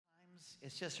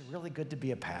It's just really good to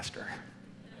be a pastor.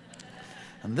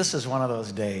 And this is one of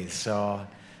those days. So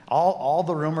all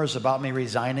the rumors about me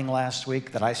resigning last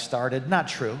week that I started, not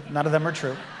true. None of them are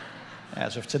true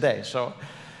as of today. So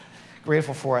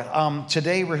grateful for it.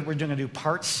 Today we're going to do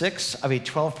part 6 of a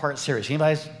 12-part series.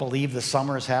 Anybody believe the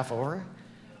summer is half over?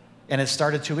 And it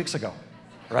started 2 weeks ago,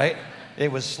 right?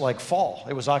 It was like fall.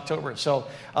 It was October. So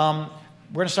we're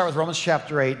going to start with Romans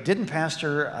chapter 8. Didn't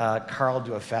Pastor Carl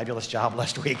do a fabulous job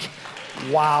last week?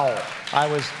 Wow.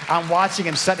 I'm watching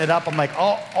him setting it up. I'm like,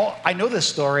 oh, I know this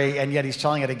story, and yet he's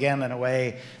telling it again in a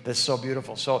way that's so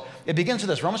beautiful. So it begins with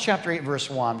this. Romans chapter 8, verse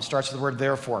 1 starts with the word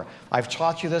therefore. I've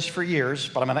taught you this for years,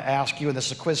 but I'm going to ask you, and this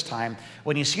is a quiz time.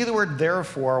 When you see the word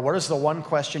therefore, what is the one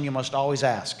question you must always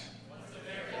ask?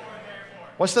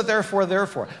 What's the therefore?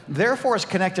 Therefore is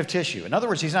connective tissue. In other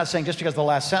words, he's not saying just because of the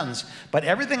last sentence, but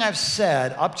everything I've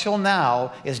said up till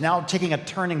now is now taking a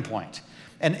turning point.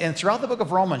 And throughout the book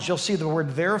of Romans, you'll see the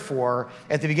word therefore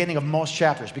at the beginning of most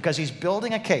chapters, because he's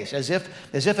building a case as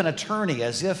if an attorney,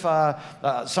 as if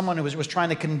someone who was trying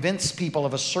to convince people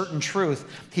of a certain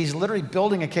truth. He's literally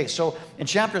building a case. So in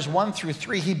chapters 1 through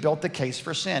 3, he built the case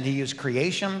for sin. He used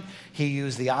creation. He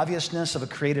used the obviousness of a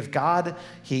creative God.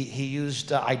 He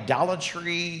used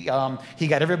idolatry. He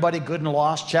got everybody good and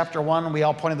lost. Chapter 1, we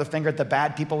all pointed the finger at the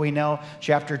bad people we know.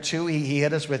 Chapter 2, he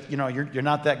hit us with, you're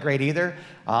not that great either.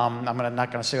 I'm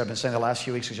not going to say what I've been saying the last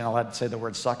few weeks because you're not allowed to say the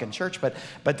word suck in church. But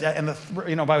by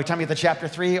the time you get to chapter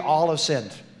 3, all have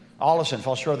sinned. All have sinned,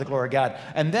 fall short of the glory of God.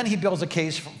 And then he builds a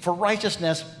case for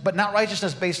righteousness, but not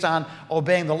righteousness based on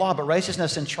obeying the law, but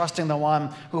righteousness in trusting the one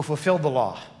who fulfilled the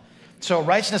law. So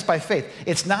righteousness by faith.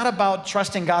 It's not about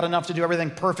trusting God enough to do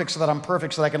everything perfect so that I'm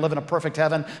perfect, so that I can live in a perfect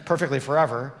heaven perfectly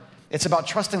forever. It's about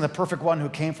trusting the perfect one who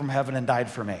came from heaven and died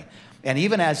for me. And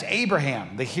even as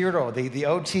Abraham, the hero, the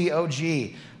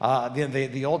OTOG,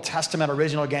 the Old Testament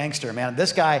original gangster, man,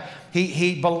 this guy,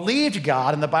 he believed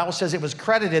God, and the Bible says it was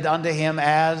credited unto him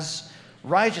as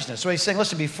righteousness. So he's saying,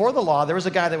 listen, before the law, there was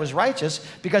a guy that was righteous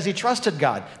because he trusted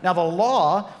God. Now, the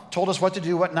law told us what to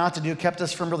do, what not to do, kept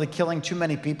us from really killing too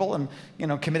many people and,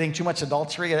 committing too much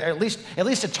adultery. At least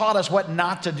it taught us what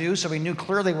not to do, so we knew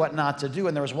clearly what not to do,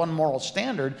 and there was one moral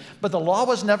standard. But the law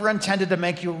was never intended to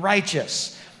make you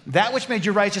righteous. That which made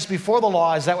you righteous before the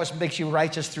law is that which makes you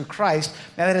righteous through Christ,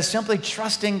 and that is simply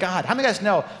trusting God. How many of you guys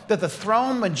know that the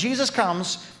throne, when Jesus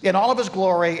comes in all of his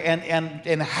glory and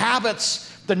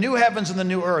inhabits the new heavens and the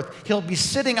new earth, he'll be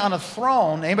sitting on a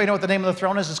throne. Anybody know what the name of the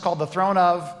throne is? It's called the throne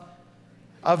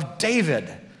of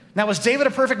David. Now, was David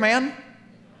a perfect man?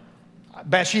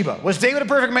 Bathsheba. Was David a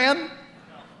perfect man?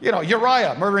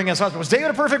 Uriah murdering his husband. Was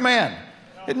David a perfect man?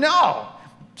 No.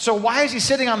 So why is he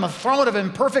sitting on the throne of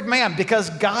imperfect man? Because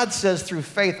God says through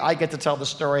faith, I get to tell the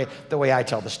story the way I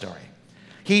tell the story.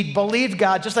 He believed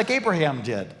God just like Abraham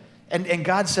did. And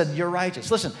God said, you're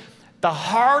righteous. Listen, the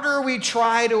harder we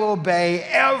try to obey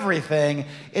everything,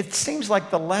 it seems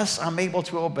like the less I'm able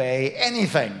to obey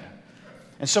anything.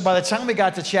 And so by the time we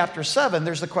got to chapter 7,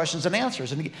 there's the questions and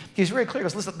answers. And he's very clear. He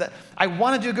goes, listen, I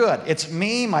want to do good. It's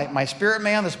me, my spirit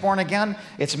man that's born again.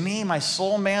 It's me, my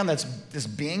soul man that's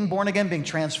being born again, being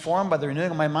transformed by the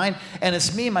renewing of my mind. And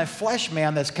it's me, my flesh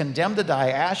man, that's condemned to die,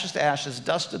 ashes to ashes,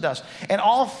 dust to dust. And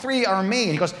all three are me.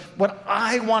 And he goes, what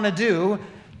I want to do,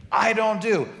 I don't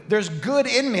do. There's good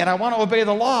in me, and I want to obey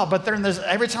the law, but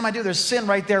every time I do, there's sin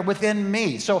right there within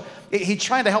me. So he's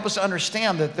trying to help us to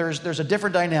understand that there's a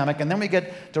different dynamic. And then we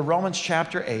get to Romans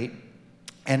chapter 8,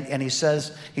 and he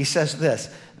says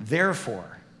this,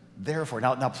 therefore.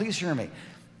 Now please hear me.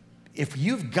 If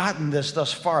you've gotten this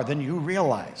thus far, then you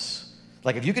realize,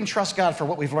 like if you can trust God for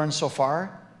what we've learned so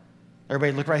far,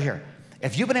 everybody look right here.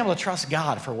 If you've been able to trust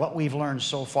God for what we've learned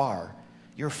so far,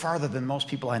 you're farther than most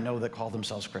people I know that call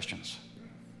themselves Christians.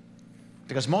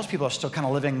 Because most people are still kind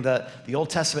of living the Old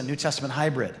Testament, New Testament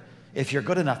hybrid. If you're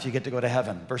good enough, you get to go to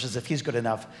heaven, versus if he's good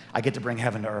enough, I get to bring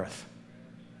heaven to earth.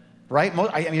 Right?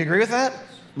 You agree with that?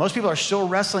 Most people are still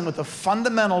wrestling with the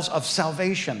fundamentals of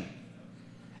salvation.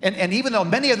 And even though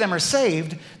many of them are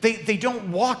saved, they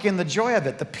don't walk in the joy of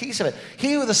it, the peace of it.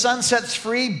 He who the Son sets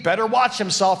free better watch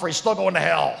himself or he's still going to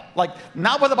hell. Like,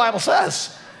 not what the Bible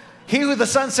says. He who the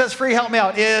Son sets free, help me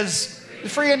out, is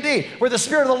free indeed. Where the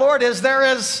Spirit of the Lord is, there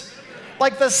is,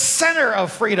 like the center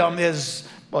of freedom is,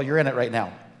 well, you're in it right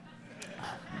now.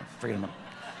 Freedom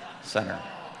center.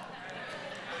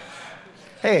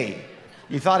 Hey,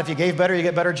 you thought if you gave better, you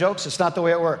get better jokes? It's not the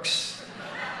way it works.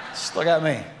 Still got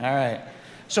me. All right.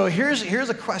 So here's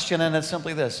a question, and it's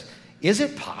simply this. Is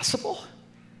it possible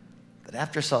that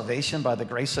after salvation, by the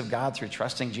grace of God, through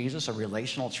trusting Jesus, a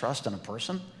relational trust in a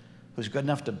person, who's good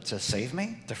enough to save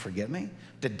me, to forgive me,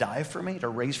 to die for me, to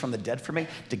raise from the dead for me,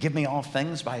 to give me all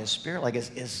things by his Spirit? Like,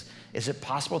 is it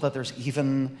possible that there's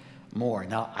even more?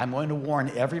 Now, I'm going to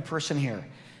warn every person here.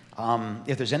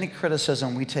 If there's any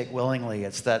criticism we take willingly,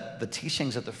 it's that the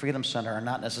teachings at the Freedom Center are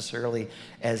not necessarily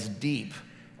as deep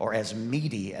or as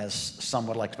meaty as some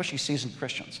would like, especially seasoned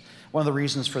Christians. One of the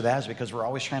reasons for that is because we're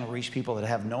always trying to reach people that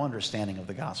have no understanding of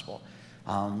the gospel.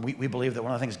 We believe that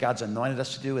one of the things God's anointed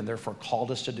us to do and therefore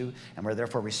called us to do and we're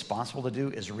therefore responsible to do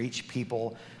is reach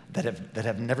people that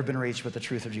have never been reached with the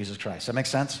truth of Jesus Christ. That makes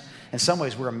sense? In some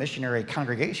ways, we're a missionary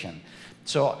congregation.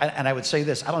 So, and I would say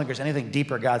this, I don't think there's anything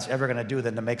deeper God's ever going to do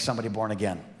than to make somebody born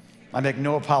again. I make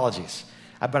no apologies.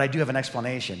 But I do have an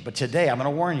explanation. But today, I'm going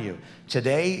to warn you.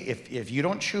 Today, if you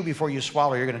don't chew before you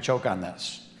swallow, you're going to choke on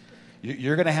this.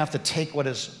 You're going to have to take what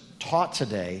is taught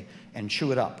today and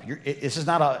chew it up. This is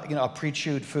not a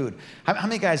pre-chewed food. How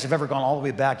many guys have ever gone all the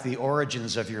way back to the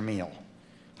origins of your meal?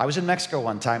 I was in Mexico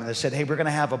one time, and they said, hey, we're going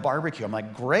to have a barbecue. I'm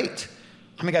like, great.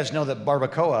 How many guys know that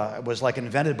barbacoa was like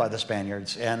invented by the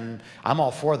Spaniards? And I'm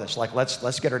all for this. Like,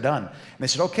 let's get her done. And they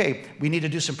said, okay, we need to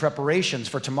do some preparations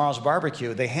for tomorrow's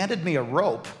barbecue. They handed me a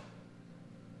rope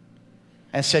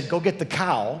and said, go get the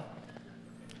cow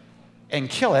and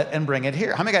kill it and bring it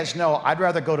here. How many guys know I'd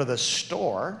rather go to the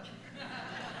store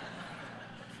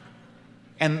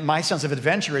and my sense of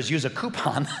adventure is use a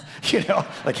coupon,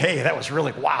 like, hey, that was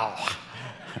really, wow.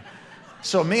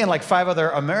 So me and like 5 other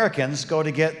Americans go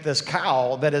to get this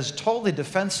cow that is totally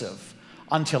defensive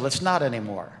until it's not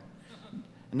anymore.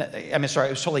 It was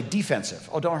totally defensive.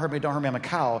 Oh, don't hurt me, I'm a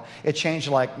cow. It changed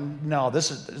like, no,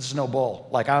 this is no bull.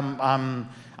 Like, I'm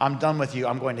done with you,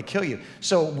 I'm going to kill you.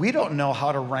 So we don't know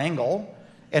how to wrangle.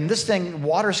 And this thing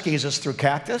water skis us through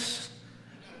cactus.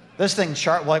 This thing,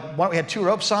 we had 2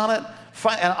 ropes on it.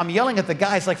 And I'm yelling at the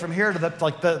guys like from here to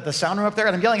the sound room up there,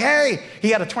 and I'm yelling, hey, he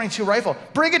had a .22 rifle.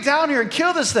 Bring it down here and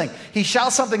kill this thing. He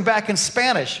shouts something back in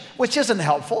Spanish, which isn't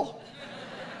helpful.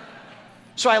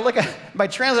 So I look at my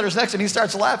translator's next to him, he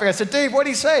starts laughing. I said, Dave, what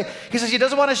did he say? He says he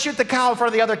doesn't want to shoot the cow in front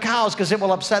of the other cows because it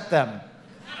will upset them.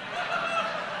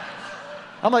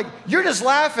 I'm like, you're just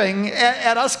laughing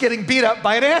at us getting beat up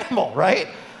by an animal, right?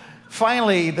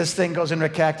 Finally, this thing goes into a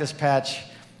cactus patch.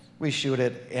 We shoot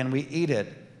it and we eat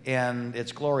it. And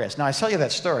it's glorious. Now, I tell you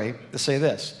that story to say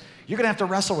this. You're going to have to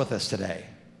wrestle with this today.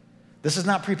 This is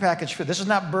not prepackaged food. This is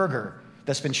not burger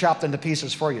that's been chopped into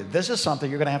pieces for you. This is something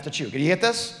you're going to have to chew. Can you get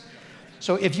this?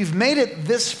 So if you've made it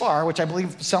this far, which I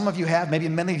believe some of you have, maybe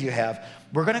many of you have,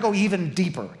 we're going to go even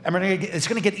deeper. And it's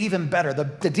going to get even better.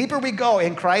 The deeper we go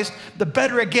in Christ, the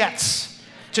better it gets.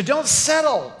 So don't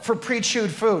settle for pre-chewed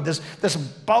food, this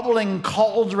bubbling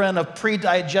cauldron of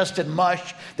pre-digested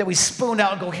mush that we spoon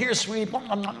out and go, here, sweet,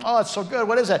 oh, it's so good.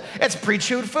 What is it? It's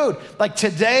pre-chewed food. Like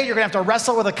today, you're going to have to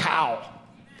wrestle with a cow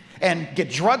and get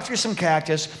drugged through some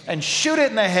cactus and shoot it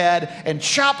in the head and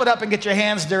chop it up and get your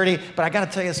hands dirty. But I got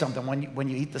to tell you something. When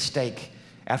you eat the steak,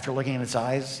 after looking in its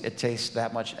eyes, it tastes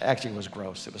that much. Actually, it was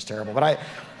gross. It was terrible. But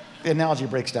the analogy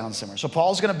breaks down somewhere. So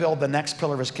Paul's going to build the next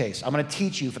pillar of his case. I'm going to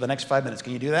teach you for the next 5 minutes.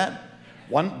 Can you do that?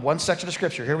 One section of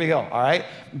scripture. Here we go. All right.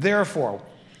 Therefore,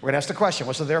 we're going to ask the question.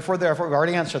 What's the therefore? Therefore, we've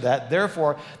already answered that.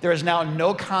 Therefore, there is now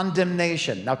no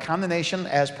condemnation. Now, condemnation,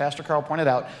 as Pastor Carl pointed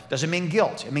out, doesn't mean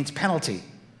guilt. It means penalty.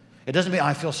 It doesn't mean,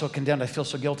 I feel so condemned. I feel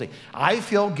so guilty. I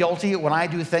feel guilty when I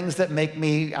do things that make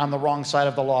me on the wrong side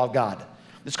of the law of God.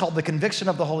 It's called the conviction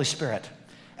of the Holy Spirit.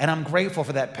 And I'm grateful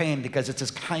for that pain because it's his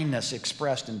kindness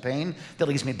expressed in pain that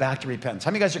leads me back to repentance.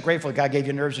 How many of you guys are grateful that God gave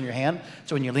you nerves in your hand?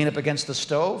 So when you lean up against the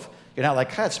stove, you're not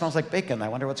like, it smells like bacon. I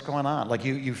wonder what's going on. Like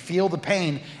you feel the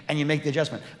pain and you make the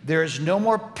adjustment. There is no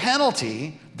more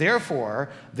penalty. Therefore,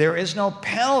 there is no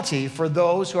penalty for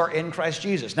those who are in Christ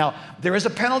Jesus. Now, there is a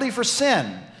penalty for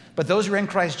sin, but those who are in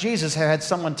Christ Jesus have had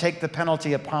someone take the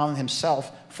penalty upon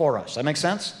himself for us. That makes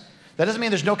sense? That doesn't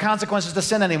mean there's no consequences to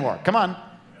sin anymore. Come on.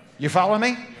 You following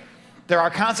me? There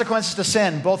are consequences to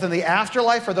sin, both in the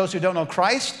afterlife for those who don't know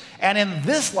Christ, and in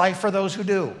this life for those who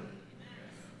do.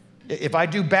 If I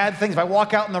do bad things, if I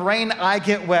walk out in the rain, I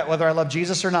get wet, whether I love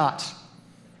Jesus or not.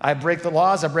 I break the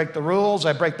laws, I break the rules,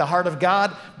 I break the heart of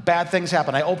God, bad things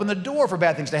happen. I open the door for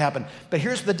bad things to happen. But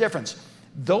here's the difference.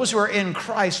 Those who are in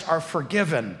Christ are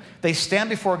forgiven. They stand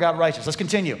before God righteous. Let's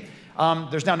continue.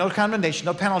 There's now no condemnation,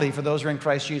 no penalty for those who are in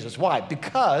Christ Jesus. Why?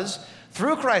 Because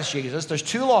through Christ Jesus, there's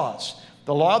 2 laws.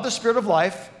 The law of the Spirit of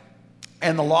life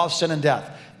and the law of sin and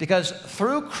death. Because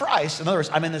through Christ, in other words,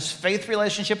 I'm in this faith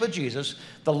relationship with Jesus,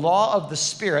 the law of the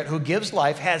Spirit who gives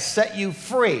life has set you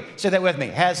free. Say that with me.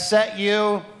 Has set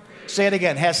you, say it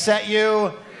again, has set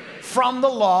you from the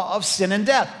law of sin and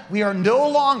death. We are no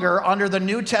longer under the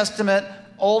New Testament,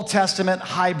 Old Testament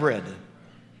hybrid.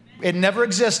 It never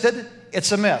existed.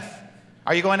 It's a myth.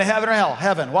 Are you going to heaven or hell?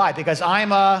 Heaven. Why? Because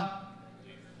I'm a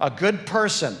good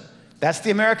person. That's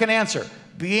the American answer.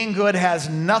 Being good has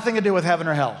nothing to do with heaven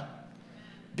or hell.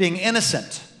 Being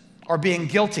innocent or being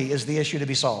guilty is the issue to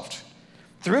be solved.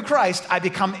 Through Christ, I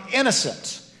become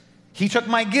innocent. He took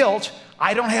my guilt.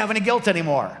 I don't have any guilt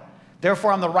anymore.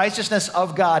 Therefore, I'm the righteousness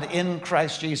of God in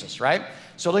Christ Jesus, right?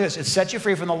 So look at this. It sets you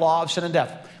free from the law of sin and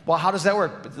death. Well, how does that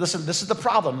work? Listen, this is the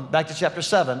problem. Back to chapter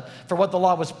 7. For what the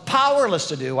law was powerless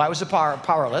to do, why was it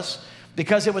powerless?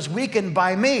 Because it was weakened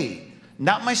by me.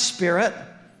 Not my spirit,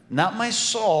 not my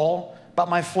soul, but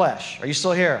my flesh. Are you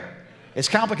still here? It's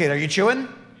complicated. Are you chewing?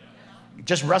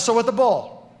 Just wrestle with the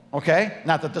bull, okay?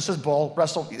 Not that this is bull,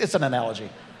 wrestle. It's an analogy,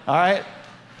 all right?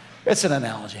 It's an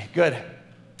analogy. Good.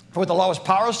 For what the law was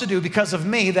powerless to do, because of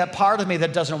me, that part of me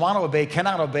that doesn't want to obey,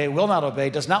 cannot obey, will not obey,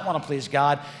 does not want to please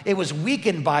God, it was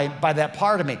weakened by that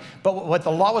part of me. But what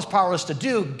the law was powerless to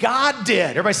do, God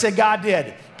did. Everybody say God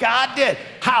did. God did.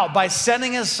 How? By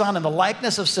sending his son in the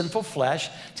likeness of sinful flesh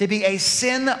to be a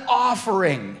sin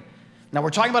offering. Now, we're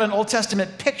talking about an Old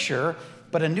Testament picture,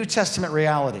 but a New Testament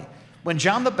reality. When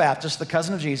John the Baptist, the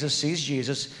cousin of Jesus, sees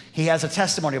Jesus, he has a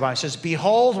testimony about him. He says,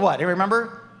 behold what? You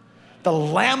remember? The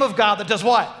Lamb of God that does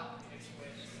what?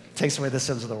 Takes away the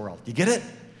sins of the world. You get it?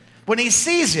 When he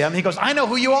sees him, he goes, I know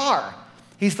who you are.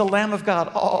 He's the Lamb of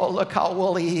God. Oh, look how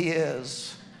woolly he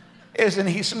is. Isn't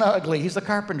he snuggly? He's the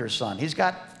carpenter's son. He's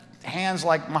got hands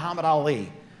like Muhammad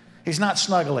Ali. He's not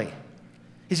snuggly.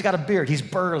 He's got a beard. He's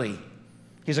burly.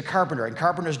 He's a carpenter. And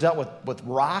carpenters dealt with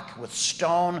rock, with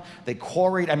stone. They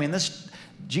quarried. I mean,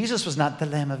 Jesus was not the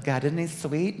Lamb of God. Isn't he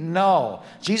sweet? No.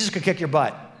 Jesus could kick your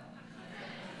butt.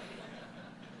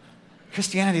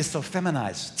 Christianity is so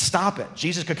feminized. Stop it.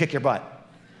 Jesus could kick your butt.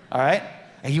 All right?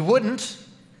 And he wouldn't.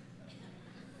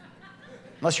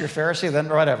 Unless you're a Pharisee, then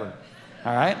whatever.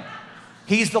 All right?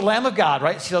 He's the Lamb of God,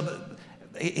 right? So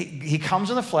he comes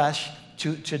in the flesh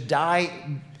to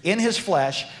die in his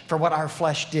flesh for what our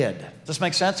flesh did. Does this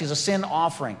make sense? He's a sin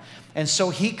offering. And so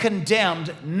he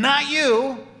condemned, not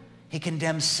you, he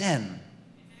condemned sin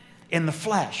in the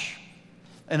flesh,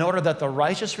 in order that the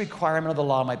righteous requirement of the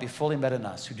law might be fully met in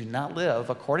us, who do not live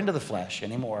according to the flesh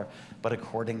anymore, but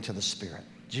according to the Spirit.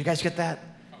 Did you guys get that?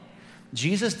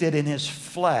 Jesus did in his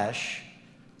flesh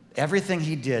everything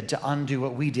he did to undo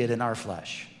what we did in our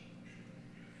flesh.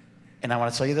 And I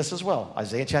want to tell you this as well.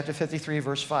 Isaiah chapter 53,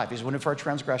 verse 5. He's wounded for our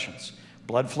transgressions.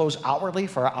 Blood flows outwardly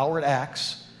for our outward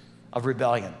acts of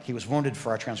rebellion. He was wounded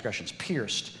for our transgressions,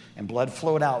 pierced, and blood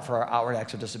flowed out for our outward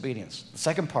acts of disobedience. The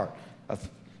second part of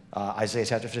Isaiah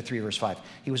chapter 53, verse 5.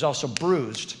 He was also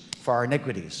bruised for our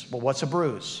iniquities. Well, what's a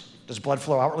bruise? Does blood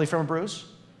flow outwardly from a bruise?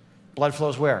 Blood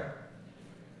flows where?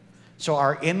 So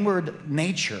our inward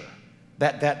nature,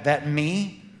 that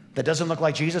me that doesn't look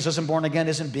like Jesus, isn't born again,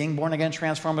 isn't being born again,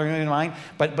 transformed by renewing mind,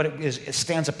 but it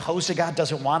stands opposed to God,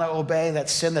 doesn't want to obey, that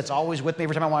sin that's always with me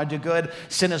every time I want to do good,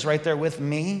 sin is right there with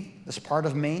me, this part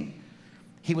of me.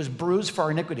 He was bruised for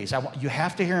our iniquities. You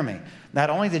have to hear me. Not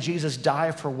only did Jesus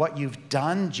die for what you've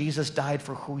done, Jesus died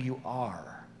for who you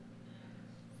are.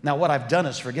 Now, what I've done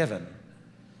is forgiven.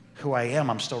 Who I am,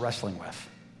 I'm still wrestling with.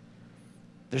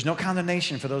 There's no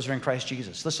condemnation for those who are in Christ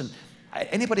Jesus. Listen,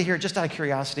 anybody here, just out of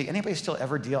curiosity, anybody still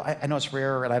ever deal, I know it's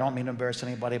rare and I don't mean to embarrass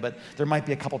anybody, but there might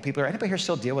be a couple people here. Anybody here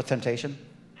still deal with temptation?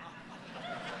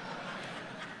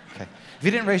 Okay. If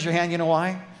you didn't raise your hand, you know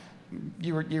why?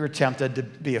 You were tempted to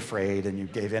be afraid and you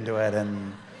gave into it,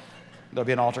 and there'll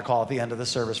be an altar call at the end of the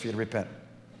service for you to repent.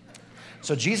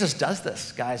 So Jesus does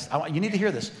this, guys. You need to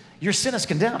hear this. Your sin is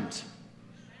condemned.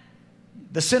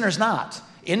 The sinner's not.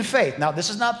 In faith. Now, this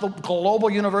is not the global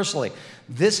universally.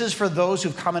 This is for those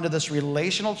who've come into this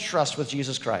relational trust with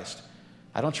Jesus Christ.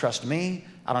 I don't trust me.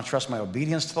 I don't trust my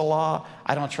obedience to the law.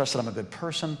 I don't trust that I'm a good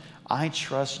person. I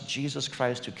trust Jesus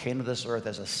Christ, who came to this earth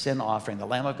as a sin offering, the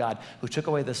Lamb of God who took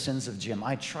away the sins of Jim.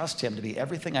 I trust him to be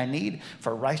everything I need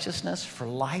for righteousness, for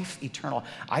life eternal.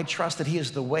 I trust that he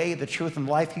is the way, the truth, and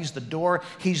life. He's the door.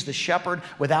 He's the shepherd.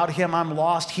 Without him, I'm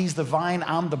lost. He's the vine.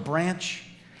 I'm the branch.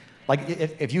 Like,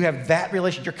 if you have that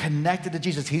relationship, you're connected to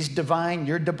Jesus. He's divine,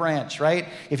 you're the branch, right?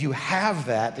 If you have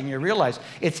that, then you realize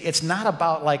it's not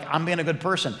about, like, I'm being a good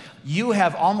person. You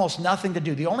have almost nothing to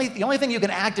do. The only thing you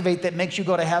can activate that makes you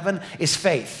go to heaven is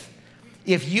faith.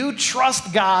 If you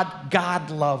trust God, God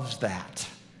loves that.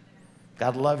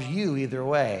 God loves you either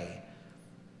way.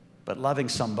 But loving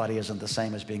somebody isn't the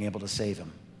same as being able to save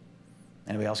him.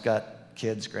 Anybody else got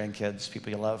kids, grandkids,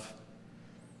 people you love?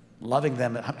 Loving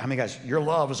them, how many guys, your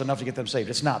love is enough to get them saved?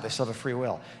 It's not. They still have a free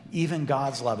will. Even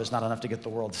God's love is not enough to get the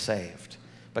world saved.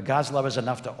 But God's love is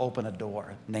enough to open a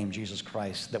door named Jesus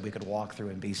Christ that we could walk through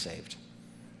and be saved.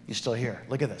 You still here?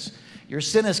 Look at this. Your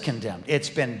sin is condemned. It's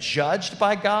been judged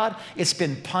by God. It's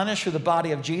been punished through the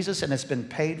body of Jesus, and it's been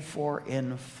paid for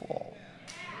in full.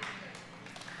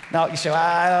 Now, you say,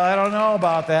 I don't know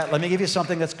about that. Let me give you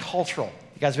something that's cultural.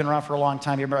 You guys have been around for a long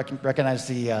time. You recognize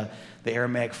the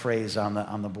Aramaic phrase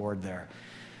on the board there.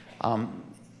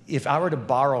 If I were to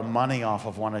borrow money off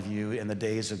of one of you in the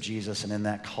days of Jesus and in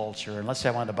that culture, and let's say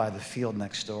I wanted to buy the field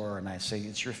next door, and I say,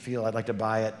 it's your field, I'd like to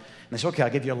buy it. And they say, okay, I'll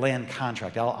give you a land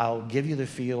contract. I'll give you the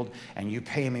field, and you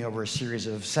pay me over a series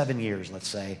of 7 years, let's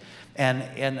say.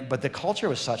 But the culture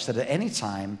was such that at any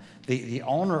time, the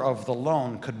owner of the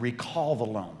loan could recall the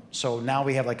loan. So now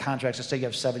we have like contracts that say you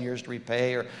have 7 years to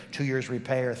repay, or 2 years to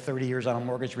repay, or 30 years on a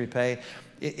mortgage to repay.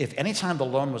 If any time the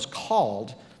loan was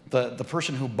called, the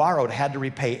person who borrowed had to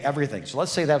repay everything. So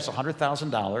let's say that's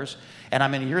 $100,000, and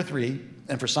I'm in year 3,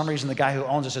 and for some reason the guy who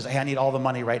owns it says, hey, I need all the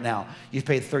money right now. You've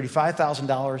paid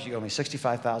 $35,000, you owe me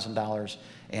 $65,000,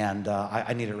 and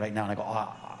I need it right now. And I go,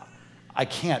 I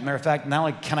can't. Matter of fact, not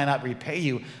only can I not repay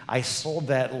you, I sold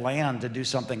that land to do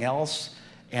something else,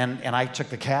 and I took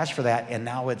the cash for that, and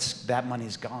now that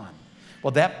money's gone.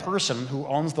 Well, that person who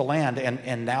owns the land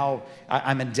and now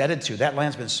I'm indebted to, that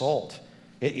land's been sold.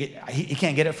 He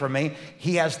can't get it from me.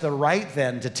 He has the right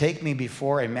then to take me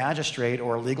before a magistrate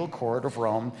or a legal court of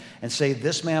Rome and say,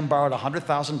 this man borrowed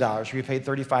 $100,000, he repaid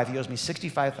 $35,000, he owes me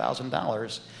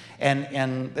 $65,000,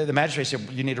 and the magistrate said,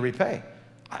 you need to repay.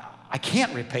 I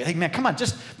can't repay. Like, man, come on,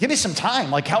 just give me some time.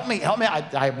 Like, help me.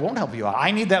 I won't help you out. I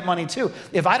need that money too.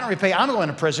 If I don't repay, I'm going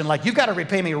to prison. Like, you've got to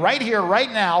repay me right here,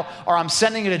 right now, or I'm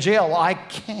sending you to jail. Well, I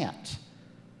can't.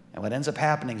 And what ends up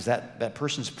happening is that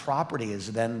person's property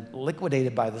is then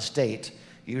liquidated by the state,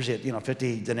 usually at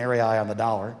 50 denarii on the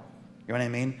dollar. You know what I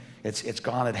mean? It's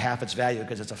gone at half its value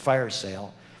because it's a fire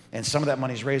sale. And some of that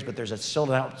money's raised, but there's still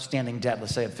an outstanding debt,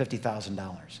 let's say, of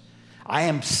 $50,000. I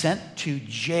am sent to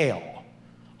jail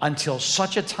until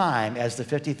such a time as the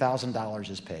 $50,000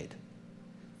 is paid.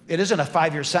 It isn't a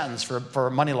 5-year sentence for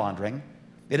money laundering.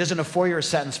 It isn't a 4-year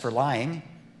sentence for lying.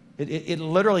 It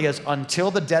literally is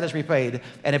until the debt is repaid,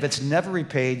 and if it's never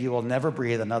repaid, you will never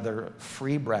breathe another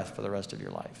free breath for the rest of your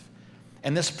life.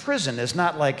 And this prison is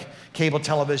not like cable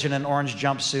television and orange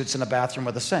jumpsuits in a bathroom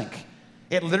with a sink.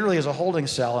 It literally is a holding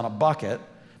cell and a bucket.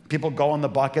 People go in the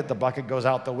bucket goes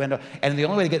out the window. And the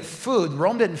only way to get food,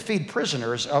 Rome didn't feed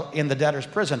prisoners in the debtor's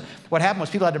prison. What happened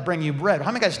was people had to bring you bread.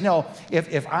 How many guys know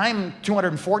if I'm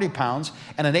 240 pounds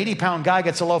and an 80-pound guy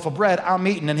gets a loaf of bread, I'm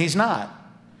eating and he's not?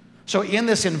 So in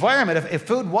this environment, if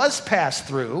food was passed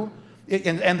through,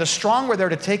 and the strong were there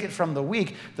to take it from the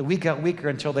weak got weaker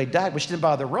until they died, which didn't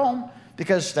bother Rome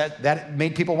because that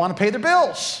made people want to pay their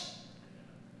bills.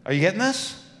 Are you getting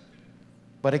this?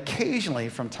 But occasionally,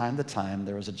 from time to time,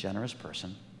 there was a generous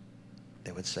person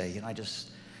that would say,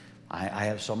 I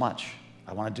have so much.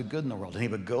 I want to do good in the world. And he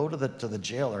would go to the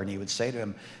jailer and he would say to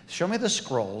him, show me the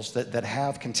scrolls that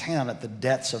contain on it the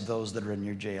debts of those that are in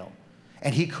your jail.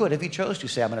 And he could, if he chose to,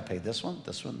 say, I'm going to pay this one,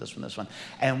 this one, this one, this one.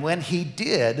 And when he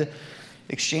did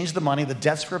exchange the money, the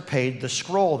debts were paid, the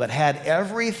scroll that had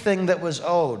everything that was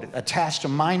owed attached to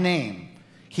my name,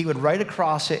 he would write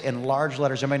across it in large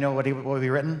letters. Anybody know what would be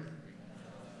written?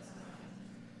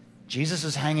 Jesus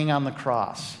is hanging on the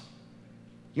cross.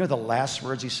 You know what the last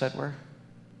words he said were?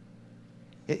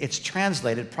 It's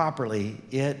translated properly,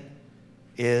 it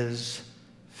is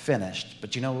finished.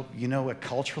 But you know what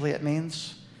culturally it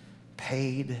means?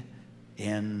 Paid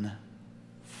in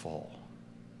full.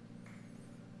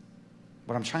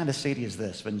 What I'm trying to say to you is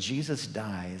this: when Jesus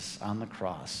dies on the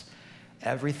cross,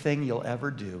 everything you'll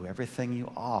ever do, everything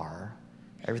you are,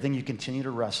 everything you continue to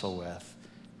wrestle with,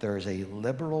 there is a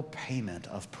liberal payment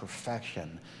of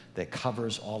perfection that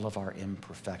covers all of our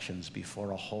imperfections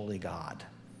before a holy God.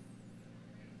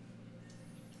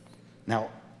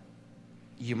 Now,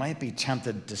 you might be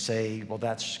tempted to say, well,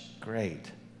 that's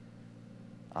great.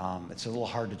 It's a little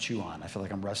hard to chew on. I feel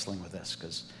like I'm wrestling with this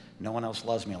because no one else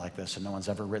loves me like this, and no one's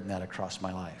ever written that across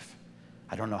my life.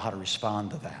 I don't know how to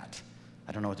respond to that.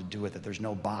 I don't know what to do with it. There's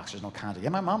no box. There's no content. Yeah,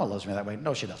 my mama loves me that way.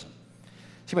 No, she doesn't.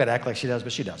 She might act like she does,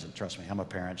 but she doesn't. Trust me, I'm a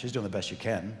parent. She's doing the best you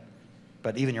can.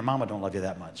 But even your mama don't love you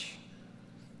that much.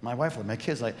 My wife loves my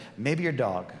kids like, maybe your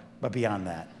dog, but beyond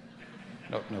that,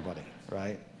 nobody,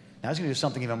 right? Now he's going to do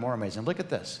something even more amazing. Look at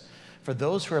this. For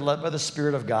those who are led by the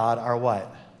Spirit of God are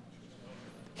what?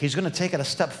 He's going to take it a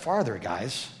step farther,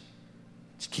 guys.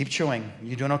 Just keep chewing.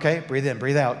 You doing okay? Breathe in,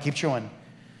 breathe out. Keep chewing.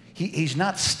 He's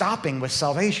not stopping with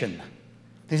salvation.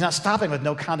 He's not stopping with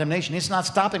no condemnation. He's not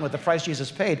stopping with the price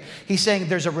Jesus paid. He's saying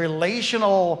there's a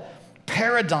relational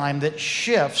paradigm that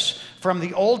shifts from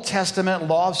the Old Testament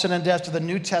law of sin and death to the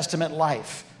New Testament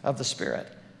life of the Spirit.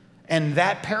 And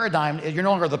that paradigm, you're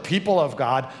no longer the people of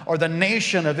God or the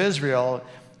nation of Israel.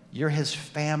 You're his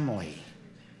family.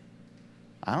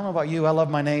 I don't know about you. I love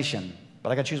my nation.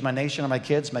 But I got to choose my nation or my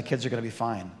kids. My kids are going to be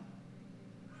fine.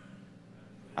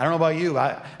 I don't know about you.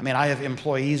 I mean, I have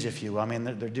employees, if you will. I mean,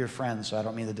 they're dear friends, so I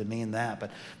don't mean to demean that.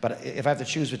 But if I have to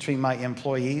choose between my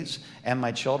employees and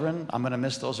my children, I'm going to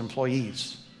miss those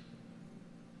employees.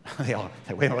 They all,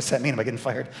 wait, what's that mean? Am I getting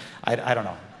fired? I don't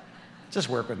know. Just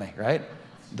work with me, right?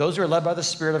 Those who are led by the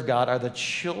Spirit of God are the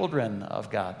children of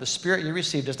God. The Spirit you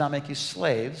receive does not make you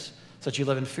slaves so that you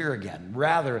live in fear again.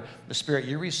 Rather, the Spirit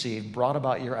you received brought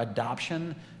about your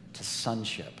adoption to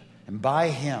sonship. And by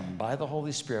him, by the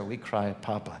Holy Spirit, we cry,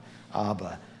 Papa,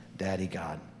 Abba, Daddy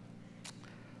God.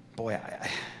 Boy,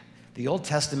 the Old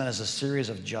Testament is a series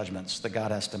of judgments that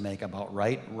God has to make about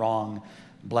right, wrong,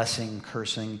 blessing,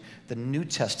 cursing. The New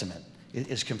Testament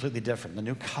is completely different. The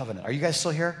New Covenant. Are you guys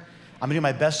still here? I'm going to do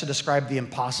my best to describe the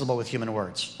impossible with human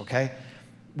words, okay?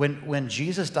 When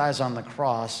Jesus dies on the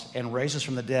cross and raises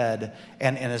from the dead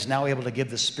and is now able to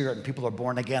give the Spirit and people are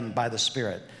born again by the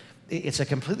Spirit, it's a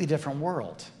completely different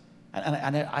world.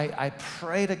 And I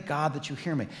pray to God that you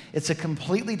hear me. It's a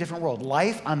completely different world.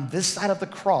 Life on this side of the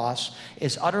cross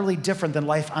is utterly different than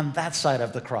life on that side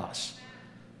of the cross.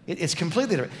 It's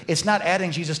completely different. It's not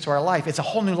adding Jesus to our life. It's a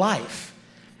whole new life.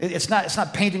 It's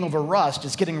not painting over rust.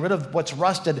 It's getting rid of what's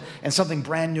rusted and something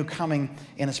brand new coming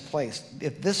in its place.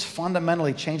 This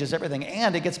fundamentally changes everything,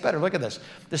 and it gets better. Look at this.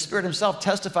 The Spirit himself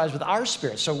testifies with our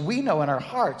spirit, so we know in our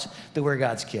hearts that we're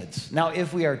God's kids. Now,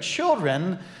 if we are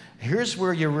children, here's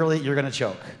where you're going to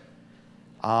choke.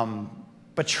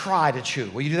 But try to chew.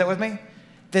 Will you do that with me?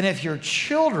 Then if you're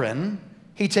children,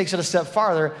 he takes it a step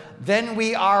farther, then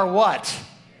we are what?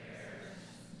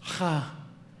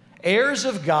 Heirs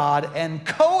of God and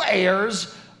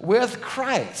co-heirs with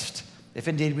Christ, if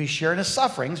indeed we share in his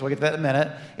sufferings, we'll get to that in a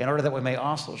minute, in order that we may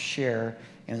also share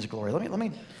in his glory. Let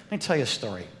me tell you a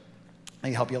story. Let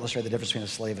me help you illustrate the difference between a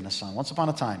slave and a son. Once upon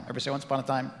a time. Everybody say once upon a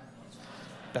time?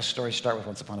 Best stories start with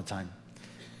once upon a time.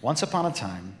 Once upon a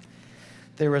time,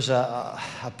 there was a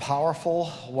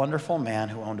powerful, wonderful man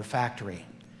who owned a factory.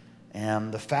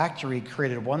 And the factory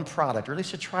created one product, or at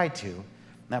least it tried to, and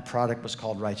that product was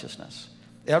called righteousness.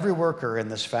 Every worker in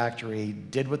this factory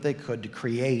did what they could to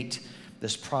create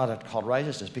this product called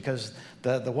righteousness, because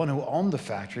the one who owned the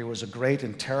factory was a great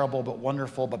and terrible but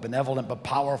wonderful but benevolent but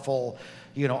powerful,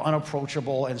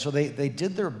 unapproachable. And so they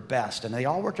did their best, and they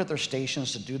all worked at their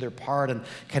stations to do their part and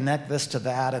connect this to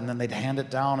that, and then they'd hand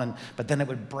it down, but then it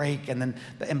would break, and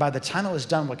by the time it was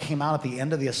done, what came out at the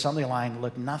end of the assembly line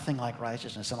looked nothing like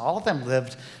righteousness. And all of them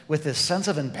lived with this sense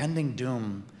of impending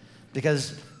doom,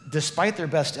 because despite their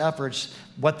best efforts,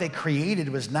 what they created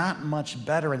was not much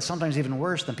better, and sometimes even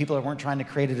worse than people that weren't trying to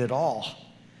create it at all.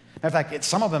 Matter of fact,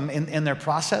 some of them in their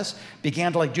process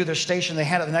began to do their station. They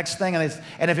handed the next thing, and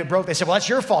if it broke, they said, "Well, that's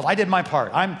your fault. I did my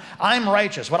part. I'm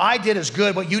righteous. What I did is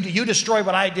good. What you destroyed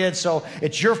what I did, so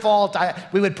it's your fault.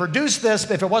 We would produce this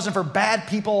if it wasn't for bad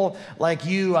people like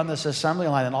you on this assembly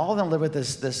line." And all of them live with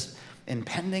this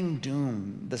impending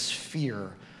doom, this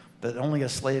fear that only a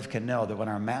slave can know, that when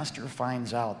our master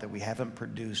finds out that we haven't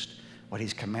produced what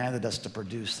he's commanded us to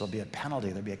produce, there'll be a penalty,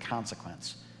 there'll be a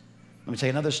consequence. Let me tell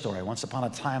you another story. Once upon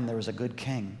a time, there was a good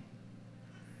king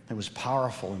that was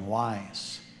powerful and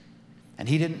wise. And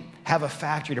he didn't have a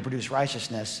factory to produce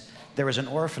righteousness. There was an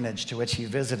orphanage to which he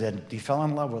visited. He fell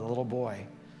in love with a little boy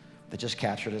that just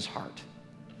captured his heart.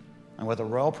 And with a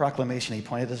royal proclamation, he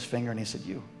pointed his finger and he said,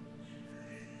 you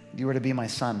were to be my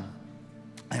son.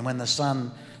 And when the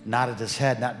son nodded his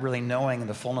head, not really knowing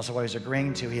the fullness of what he was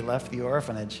agreeing to, he left the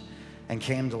orphanage and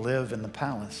came to live in the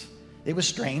palace. It was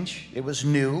strange. It was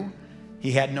new.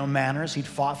 He had no manners. He'd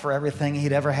fought for everything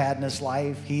he'd ever had in his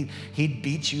life. He'd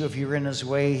beat you if you were in his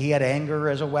way. He had anger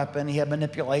as a weapon. He had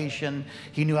manipulation.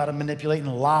 He knew how to manipulate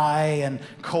and lie and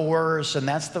coerce, and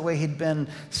that's the way he'd been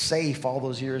safe all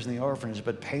those years in the orphanage.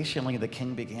 But patiently, the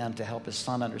king began to help his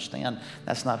son understand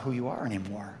that's not who you are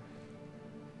anymore.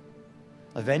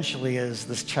 Eventually, as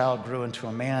this child grew into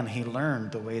a man, he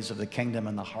learned the ways of the kingdom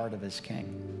and the heart of his king.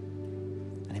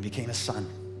 And he became a son.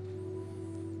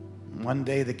 One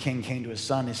day, the king came to his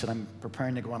son. He said, "I'm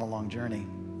preparing to go on a long journey.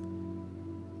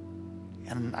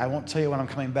 And I won't tell you when I'm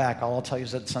coming back. All I'll tell you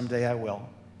is that someday I will.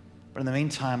 But in the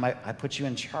meantime, I put you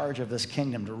in charge of this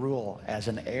kingdom to rule as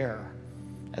an heir,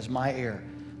 as my heir.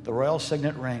 The royal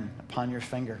signet ring upon your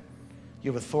finger.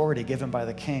 You have authority given by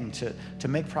the king to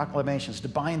make proclamations, to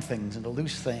bind things and to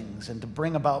loose things and to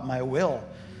bring about my will.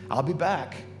 I'll be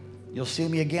back. You'll see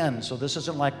me again. So this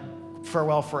isn't like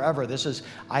farewell forever. This is,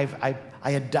 I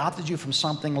adopted you from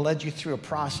something, led you through a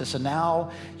process, and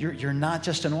now you're not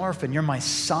just an orphan, you're my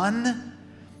son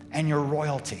and you're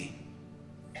royalty.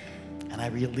 And I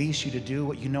release you to do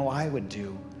what you know I would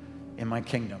do in my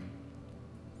kingdom.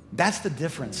 That's the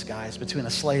difference, guys, between a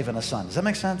slave and a son. Does that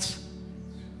make sense?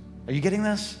 Are you getting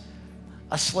this?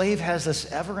 A slave has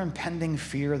this ever-impending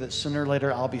fear that sooner or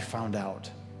later I'll be found out.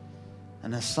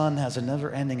 And a son has a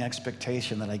never-ending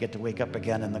expectation that I get to wake up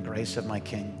again in the grace of my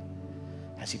King,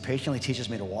 as he patiently teaches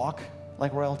me to walk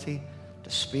like royalty, to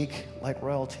speak like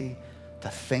royalty, to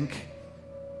think,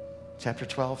 chapter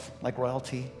 12, like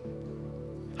royalty.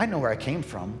 I know where I came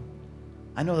from.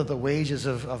 I know that the wages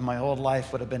of my old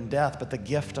life would have been death, but the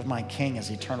gift of my King is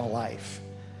eternal life.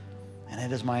 And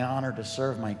it is my honor to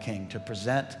serve my King, to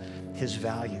present his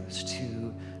values,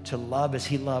 to love as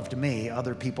he loved me,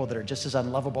 other people that are just as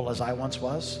unlovable as I once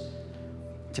was,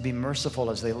 to be merciful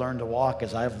as they learn to walk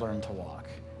as I've learned to walk.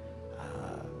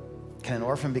 Can an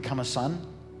orphan become a son?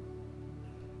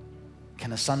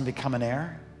 Can a son become an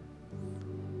heir?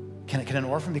 Can an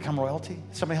orphan become royalty?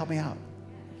 Somebody help me out.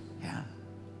 Yeah.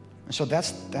 And so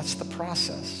that's the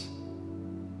process.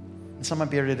 And some might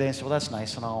be here today and say, well, that's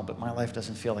nice and all, but my life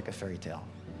doesn't feel like a fairy tale.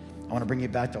 I want to bring you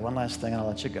back to one last thing and I'll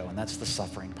let you go, and that's the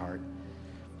suffering part.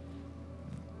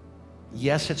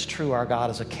 Yes, it's true our God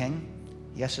is a king.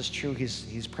 Yes, it's true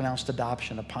he's pronounced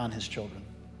adoption upon his children.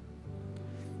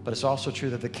 But it's also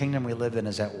true that the kingdom we live in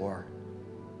is at war.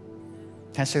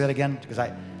 Can I say that again?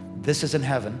 Because this is in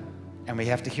heaven, and we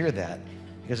have to hear that.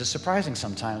 Because it's surprising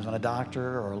sometimes when a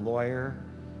doctor or a lawyer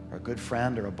or a good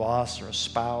friend or a boss or a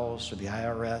spouse or the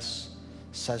IRS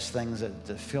says things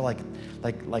that feel like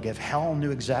if hell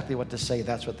knew exactly what to say,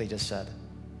 that's what they just said.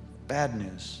 Bad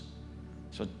news.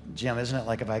 So, Jim, isn't it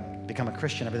like if I become a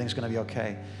Christian, everything's going to be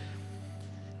okay?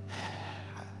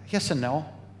 Yes and no.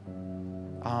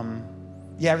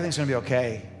 Yeah, everything's going to be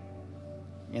okay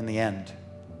in the end.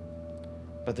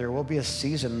 But there will be a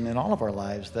season in all of our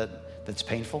lives that's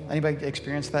painful. Anybody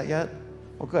experienced that yet?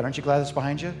 Well, good. Aren't you glad it's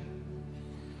behind you?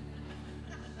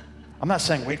 I'm not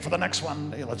saying wait for the next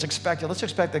one. Let's expect it. Let's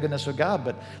expect the goodness of God,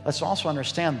 but let's also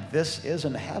understand this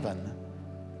isn't heaven.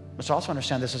 Let's also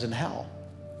understand this isn't hell.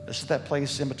 This is that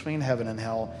place in between heaven and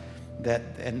hell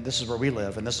and this is where we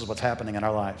live, and this is what's happening in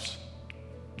our lives.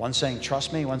 One saying,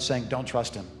 trust me, one saying, don't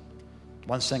trust him.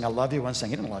 One saying, I love you, one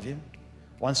saying, he doesn't love you.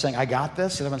 One saying, I got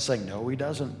this, the other one saying, no, he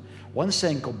doesn't. One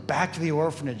saying, go back to the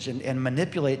orphanage and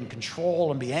manipulate and control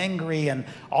and be angry and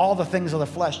all the things of the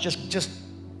flesh, just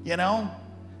you know?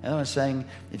 And I'm saying,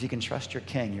 if you can trust your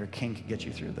king can get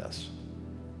you through this.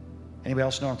 Anybody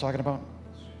else know what I'm talking about?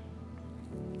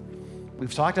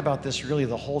 We've talked about this really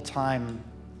the whole time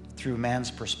through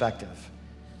man's perspective.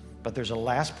 But there's a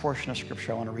last portion of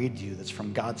scripture I want to read to you that's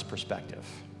from God's perspective.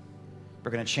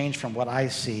 We're going to change from what I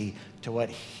see to what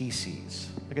he sees.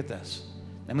 Look at this.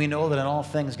 And we know that in all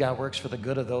things God works for the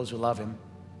good of those who love him,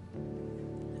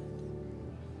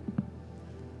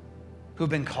 who've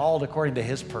been called according to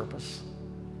his purpose.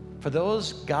 For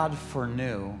those God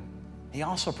foreknew, he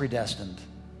also predestined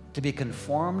to be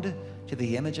conformed to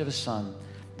the image of his Son.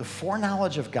 The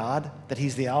foreknowledge of God, that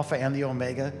he's the Alpha and the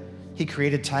Omega. He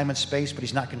created time and space, but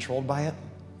he's not controlled by it.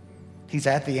 He's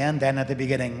at the end and at the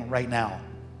beginning right now.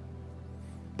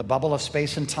 The bubble of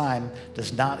space and time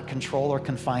does not control or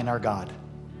confine our God.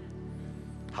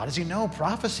 How does he know?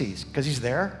 Prophecies, because he's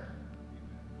there.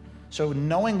 So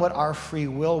knowing what our free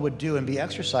will would do and be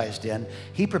exercised in,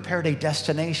 he prepared a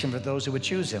destination for those who would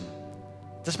choose him.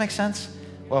 Does this make sense?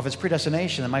 Well, if it's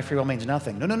predestination, then my free will means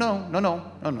nothing.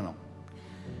 No.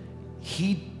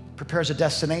 He prepares a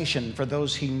destination for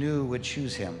those he knew would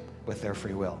choose him with their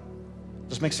free will.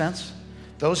 Does this make sense?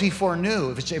 Those he foreknew,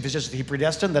 if it's just he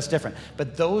predestined, that's different.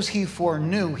 But those he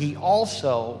foreknew, he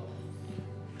also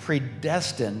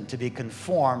predestined to be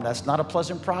conformed. That's not a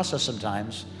pleasant process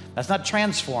sometimes. That's not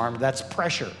transformed, that's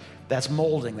pressure, that's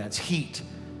molding, that's heat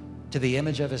to the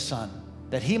image of his Son,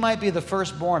 that he might be the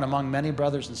firstborn among many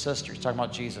brothers and sisters, talking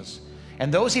about Jesus.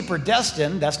 And those he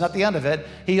predestined, that's not the end of it,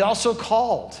 he also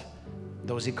called.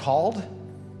 Those he called,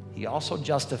 he also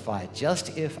justified.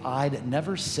 Just if I'd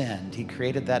never sinned, he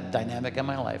created that dynamic in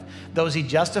my life. Those he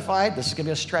justified, this is going to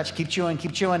be a stretch, keep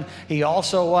chewing. He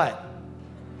also what?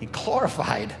 He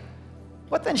glorified.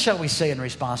 What then shall we say in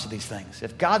response to these things?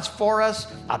 If God's for us,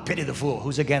 I pity the fool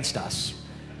who's against us.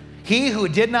 He who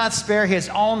did not spare his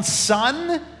own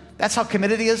Son, that's how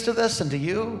committed he is to this and to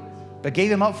you, but gave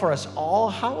him up for us all,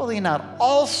 how will he not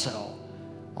also,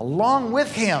 along with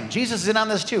him, Jesus is in on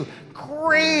this too,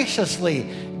 graciously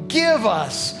give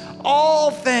us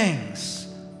all things?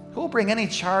 Who Who will bring any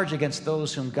charge against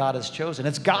those whom God has chosen?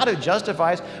 It's God who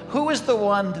justifies. Who is the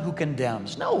one who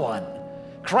condemns? No one.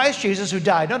 Christ Jesus who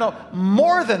died. No,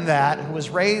 more than that, who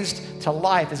was raised to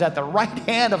life, is at the right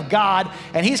hand of God,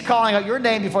 and he's calling out your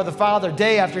name before the Father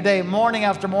day after day, morning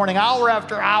after morning, hour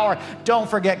after hour. Don't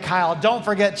forget Kyle. Don't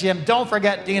forget Jim. Don't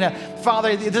forget Dina.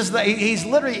 Father, he's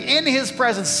literally in his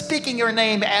presence speaking your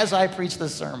name as I preach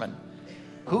this sermon.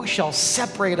 Who shall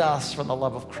separate us from the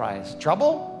love of Christ?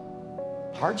 Trouble?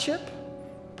 Hardship?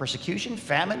 Persecution?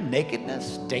 Famine?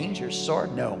 Nakedness? Danger?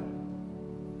 Sword? No.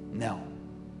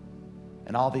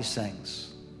 And all these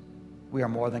things, we are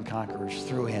more than conquerors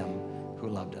through him who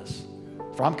loved us.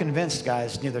 For I'm convinced,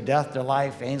 guys, neither death nor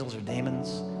life, angels or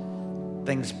demons,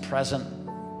 things present,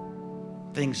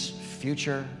 things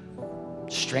future,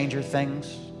 stranger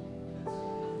things,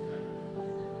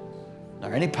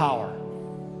 nor any power,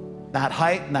 not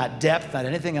height, not depth, not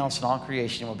anything else in all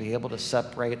creation will be able to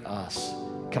separate us.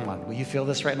 Come on, will you feel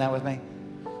this right now with me?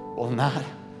 Will not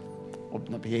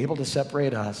be able to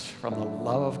separate us from the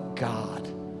love of God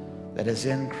that is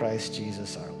in Christ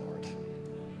Jesus our Lord.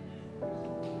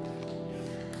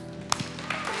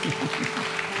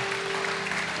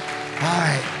 All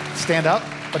right, stand up,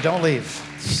 but don't leave.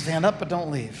 Stand up, but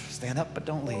don't leave. Stand up, but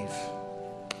don't leave.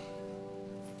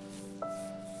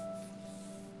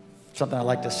 Something I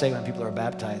like to say when people are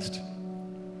baptized.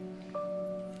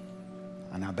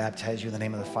 I now baptize you in the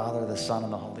name of the Father, the Son,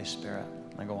 and the Holy Spirit.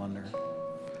 I go under.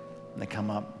 And they come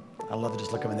up. I love to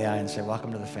just look them in the eye and say,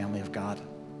 welcome to the family of God.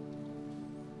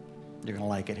 You're going to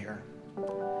like it here.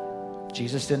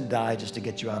 Jesus didn't die just to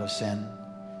get you out of sin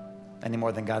any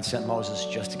more than God sent Moses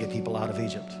just to get people out of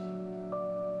Egypt.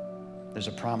 There's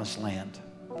a promised land.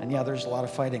 And yeah, there's a lot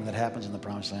of fighting that happens in the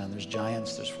promised land. There's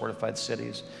giants, there's fortified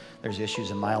cities, there's issues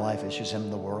in my life, issues in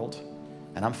the world.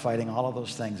 And I'm fighting all of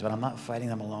those things, but I'm not fighting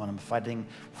them alone. I'm fighting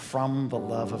from the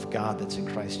love of God that's in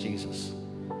Christ Jesus.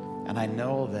 And I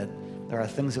know that there are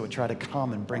things that would try to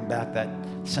come and bring back that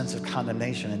sense of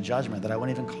condemnation and judgment that I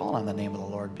wouldn't even call on the name of the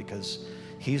Lord because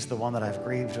he's the one that I've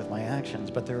grieved with my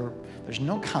actions. But there's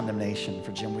no condemnation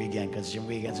for Jim Wiegand because Jim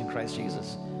Wiegand's in Christ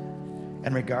Jesus.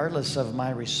 And regardless of my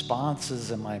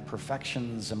responses and my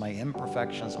perfections and my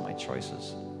imperfections and my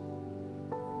choices,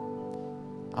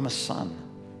 I'm a son.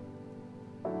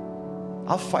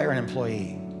 I'll fire an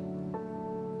employee,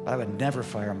 but I would never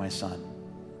fire my son.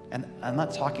 And I'm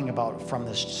not talking about from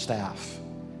this staff.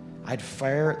 I'd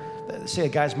fire, say a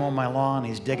guy's mowing my lawn,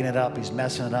 he's digging it up, he's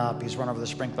messing it up, he's run over the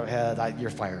sprinkler head,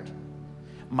 you're fired.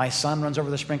 My son runs over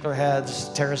the sprinkler heads,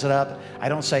 tears it up. I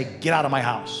don't say, get out of my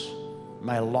house.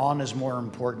 My lawn is more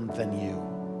important than you.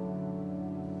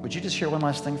 Would you just hear one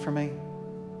last thing from me?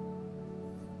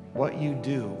 What you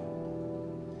do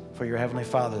for your Heavenly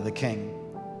Father, the King,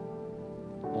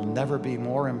 will never be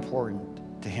more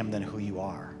important to him than who you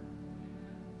are.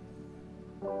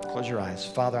 Close your eyes.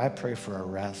 Father, I pray for a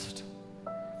rest,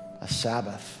 a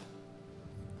Sabbath,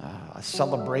 a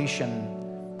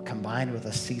celebration combined with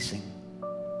a ceasing,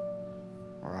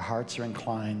 where our hearts are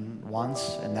inclined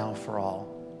once and now for all,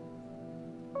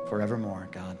 forevermore,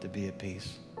 God, to be at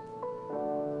peace.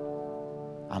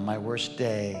 On my worst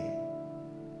day,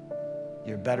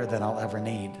 you're better than I'll ever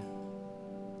need.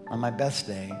 On my best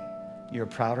day, you're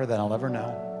prouder than I'll ever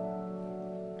know.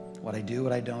 What I do,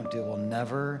 what I don't do will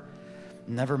never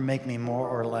make me more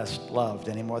or less loved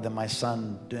any more than my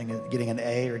son getting an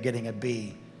A or getting a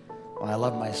B. When I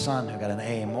love my son who got an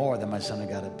A more than my son who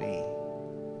got a B.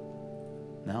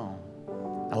 No,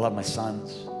 I love my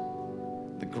sons.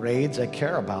 The grades I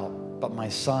care about, but my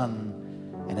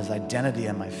son and his identity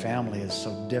in my family is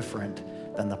so different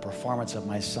than the performance of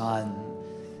my son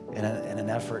in an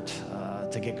effort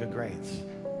to get good grades.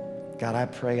 God, I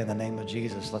pray in the name of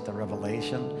Jesus, let the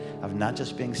revelation of not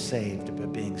just being saved,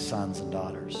 but being sons and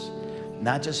daughters.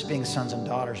 Not just being sons and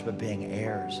daughters, but being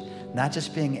heirs. Not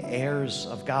just being heirs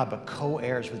of God, but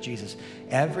co-heirs with Jesus.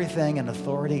 Everything in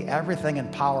authority, everything in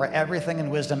power, everything in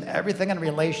wisdom, everything in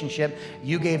relationship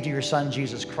you gave to your son,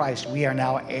 Jesus Christ, we are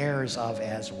now heirs of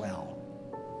as well.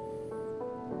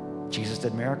 Jesus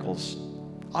did miracles.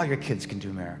 All your kids can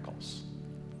do miracles.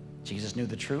 Jesus knew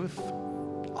the truth.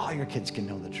 All your kids can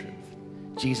know the truth.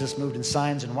 Jesus moved in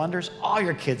signs and wonders. All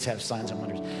your kids have signs and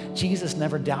wonders. Jesus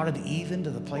never doubted even to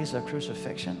the place of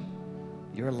crucifixion.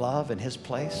 Your love in his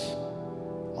place.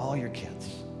 All your kids.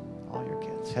 All your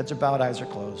kids. Heads are bowed, eyes are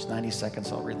closed. 90 seconds,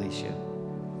 I'll release you.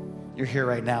 You're here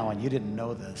right now and you didn't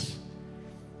know this.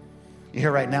 You're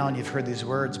here right now and you've heard these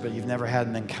words, but you've never had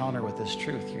an encounter with this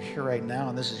truth. You're here right now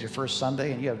and this is your first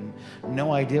Sunday and you have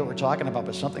no idea what we're talking about,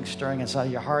 but something's stirring inside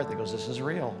of your heart that goes, this is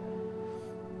real.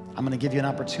 I'm going to give you an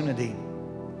opportunity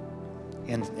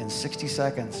in 60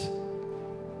 seconds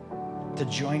to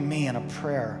join me in a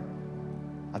prayer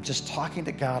of just talking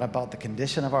to God about the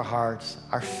condition of our hearts,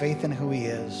 our faith in who he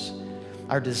is,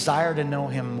 our desire to know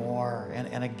him more,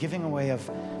 and a giving away of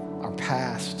our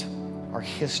past, our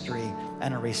history,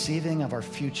 and a receiving of our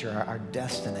future, our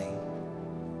destiny.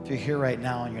 If you're here right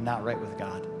now and you're not right with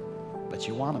God, but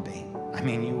you want to be,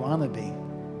 you want to be,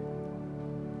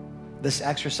 this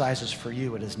exercise is for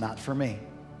you. It is not for me.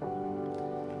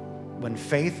 When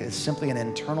faith is simply an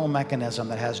internal mechanism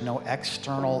that has no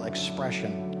external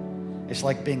expression, it's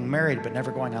like being married but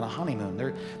never going on a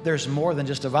honeymoon. There's more than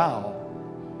just a vow.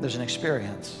 There's an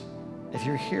experience. If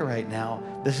you're here right now,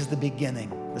 this is the beginning.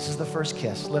 This is the first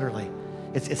kiss, literally.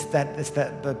 It's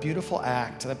the beautiful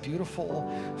act, that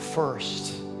beautiful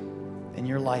first in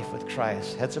your life with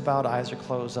Christ. Heads are bowed, eyes are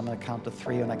closed. I'm going to count to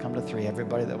 3. When I come to 3,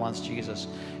 everybody that wants Jesus,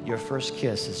 your first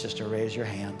kiss is just to raise your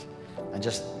hand. And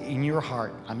just in your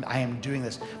heart, I am doing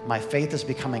this. My faith is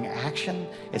becoming action.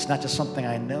 It's not just something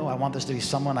I know. I want this to be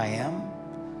someone I am.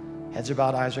 Heads are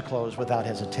bowed, eyes are closed, without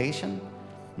hesitation.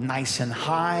 Nice and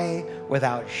high,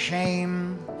 without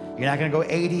shame. You're not going to go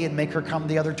 80 and make her come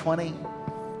the other 20.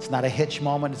 It's not a hitch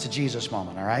moment. It's a Jesus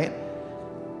moment, all right?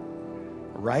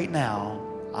 Right now,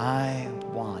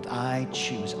 I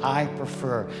choose, I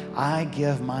prefer, I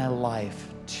give my life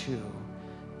to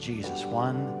Jesus.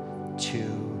 1,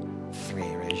 2, 3.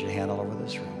 Raise your hand all over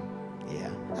this room.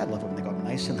 Yeah, I love it when they go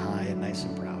nice and high and nice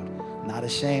and proud. Not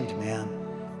ashamed, man.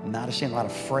 Not ashamed, not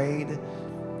afraid.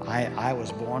 I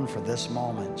was born for this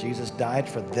moment. Jesus died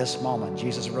for this moment.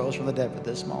 Jesus rose from the dead for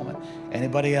this moment.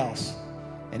 Anybody else?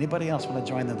 Anybody else want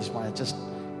to join them this morning? Just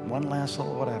one last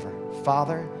little whatever.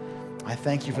 Father, I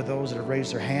thank you for those that have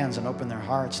raised their hands and opened their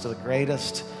hearts to the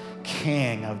greatest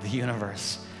King of the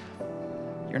universe.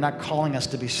 You're not calling us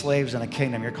to be slaves in a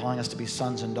kingdom. You're calling us to be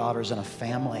sons and daughters in a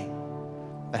family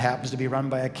that happens to be run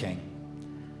by a king.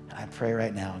 And I pray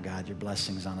right now, God, your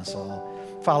blessings on us all.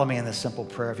 Follow me in this simple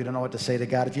prayer. If you don't know what to say to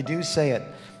God, if you do, say it.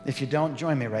 If you don't,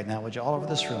 join me right now. Would you all over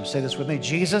this room say this with me?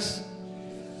 Jesus,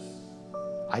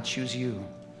 I choose you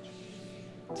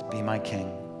to be my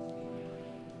king.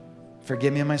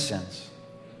 Forgive me of my sins.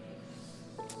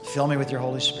 Fill me with your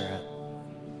Holy Spirit.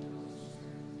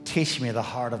 Teach me the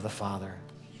heart of the Father.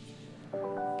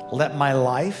 Let my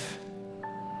life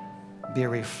be a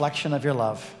reflection of your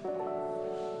love.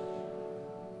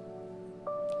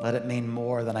 Let it mean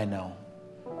more than I know.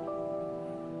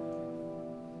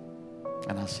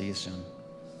 And I'll see you soon.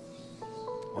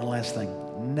 One last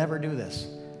thing. Never do this.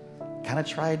 Kind of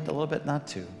tried a little bit not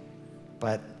to,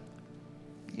 but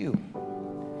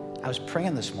I was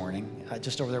praying this morning,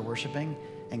 just over there worshiping,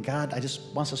 and God, I just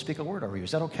wants to speak a word over you.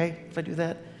 Is that okay if I do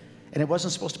that? And it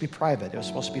wasn't supposed to be private. It was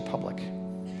supposed to be public.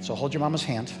 So hold your mama's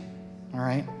hand, all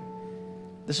right?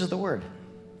 This is the word.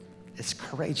 It's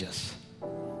courageous.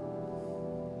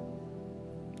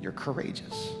 You're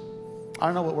courageous. I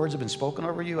don't know what words have been spoken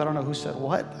over you. I don't know who said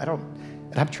what.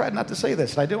 And I've tried not to say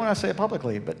this, and I do want to say it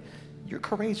publicly, but you're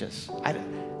courageous.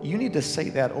 You need to say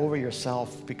that over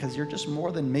yourself because you're just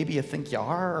more than maybe you think you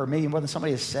are, or maybe more than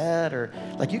somebody has said, or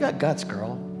like you got guts,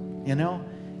 girl. You know,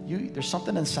 there's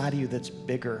something inside of you that's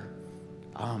bigger.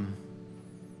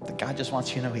 That God just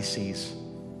wants you to know he sees.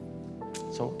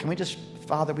 So can we just,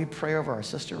 Father, we pray over our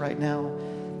sister right now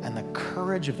and the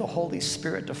courage of the Holy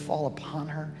Spirit to fall upon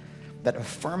her, that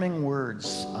affirming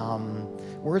words,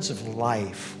 words of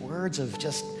life, words of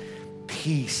just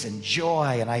peace and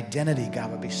joy and identity,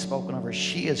 God, would be spoken over.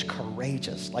 She is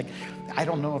courageous. Like, I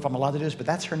don't know if I'm allowed to do this, but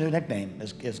that's her new nickname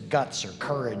is guts or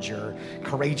courage or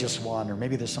courageous one, or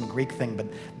maybe there's some Greek thing, but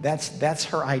that's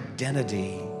her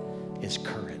identity is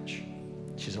courage.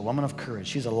 She's a woman of courage.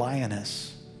 She's a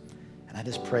lioness. And I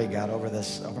just pray, God,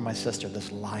 over my sister,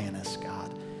 this lioness,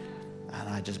 God. And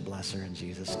I just bless her in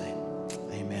Jesus' name.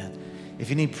 Amen.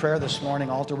 If you need prayer this morning,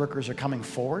 altar workers are coming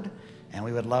forward, and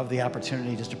we would love the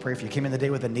opportunity just to pray. If you came in the day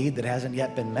with a need that hasn't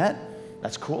yet been met,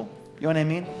 that's cool. You know what I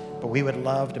mean? But we would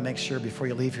love to make sure before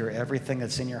you leave here, everything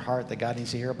that's in your heart that God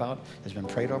needs to hear about has been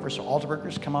prayed over. So altar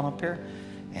workers, come on up here,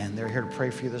 and they're here to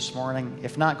pray for you this morning.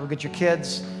 If not, go get your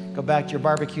kids. Go back to your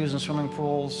barbecues and swimming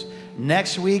pools.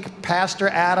 Next week, Pastor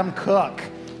Adam Cook,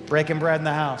 breaking bread in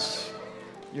the house.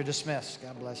 You're dismissed.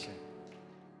 God bless you.